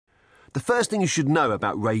The first thing you should know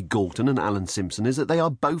about Ray Galton and Alan Simpson is that they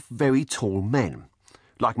are both very tall men.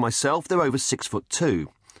 Like myself, they're over 6'2".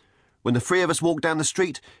 When the three of us walk down the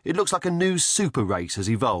street, it looks like a new super race has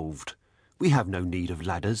evolved. We have no need of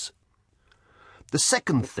ladders. The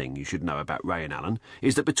second thing you should know about Ray and Alan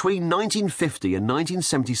is that between 1950 and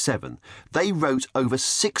 1977, they wrote over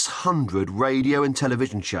 600 radio and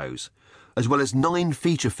television shows, as well as 9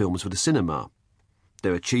 feature films for the cinema.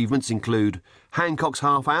 Their achievements include Hancock's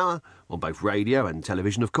Half Hour, on both radio and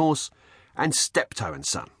television of course, and Steptoe and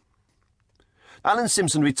Son. Alan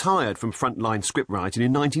Simpson retired from frontline scriptwriting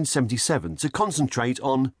in 1977 to concentrate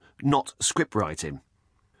on not scriptwriting.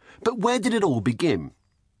 But where did it all begin?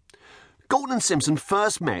 Galton and Simpson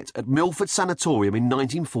first met at Milford Sanatorium in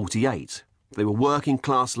 1948. They were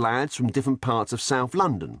working-class lads from different parts of South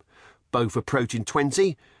London, both approaching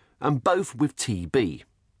 20 and both with TB,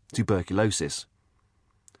 tuberculosis.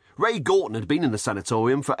 Ray Galton had been in the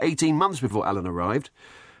sanatorium for 18 months before Alan arrived.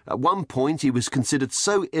 At one point, he was considered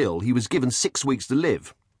so ill he was given 6 weeks to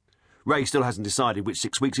live. Ray still hasn't decided which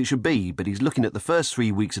 6 weeks it should be, but he's looking at the first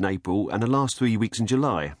 3 weeks in April and the last 3 weeks in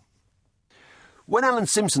July. When Alan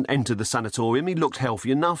Simpson entered the sanatorium, he looked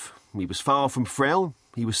healthy enough. He was far from frail.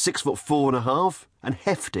 He was 6'4.5" and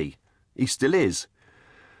hefty. He still is.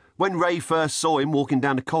 When Ray first saw him walking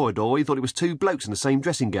down the corridor, he thought it was 2 blokes in the same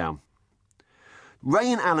dressing gown.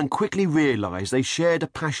 Ray and Alan quickly realised they shared a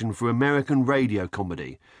passion for American radio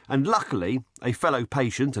comedy, and luckily, a fellow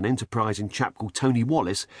patient, an enterprising chap called Tony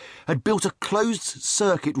Wallace, had built a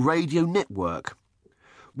closed-circuit radio network.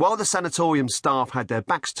 While the sanatorium staff had their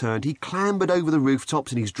backs turned, he clambered over the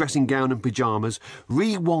rooftops in his dressing gown and pyjamas,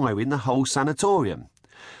 rewiring the whole sanatorium.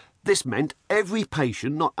 This meant every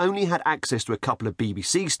patient not only had access to a couple of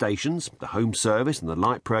BBC stations, the Home Service and the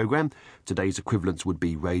Light programme, today's equivalents would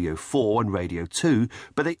be Radio 4 and Radio 2,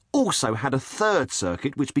 but they also had a third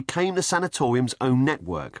circuit which became the sanatorium's own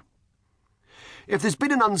network. If there's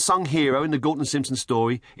been an unsung hero in the Galton Simpson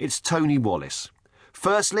story, it's Tony Wallace.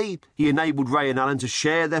 Firstly, he enabled Ray and Alan to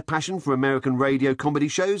share their passion for American radio comedy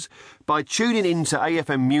shows by tuning in to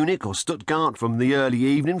AFM Munich or Stuttgart from the early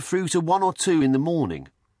evening through to 1 or 2 in the morning.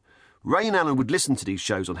 Ray and Alan would listen to these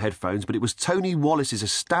shows on headphones, but it was Tony Wallace's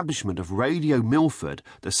establishment of Radio Milford,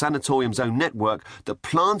 the sanatorium's own network, that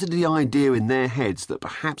planted the idea in their heads that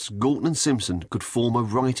perhaps Galton and Simpson could form a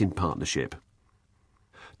writing partnership.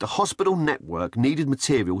 The hospital network needed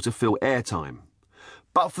material to fill airtime.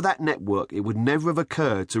 But for that network, it would never have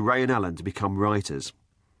occurred to Ray and Alan to become writers.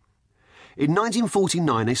 In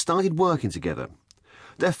 1949, they started working together.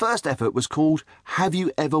 Their first effort was called Have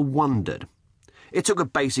You Ever Wondered? It took a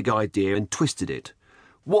basic idea and twisted it.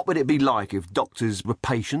 What would it be like if doctors were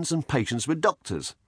patients and patients were doctors?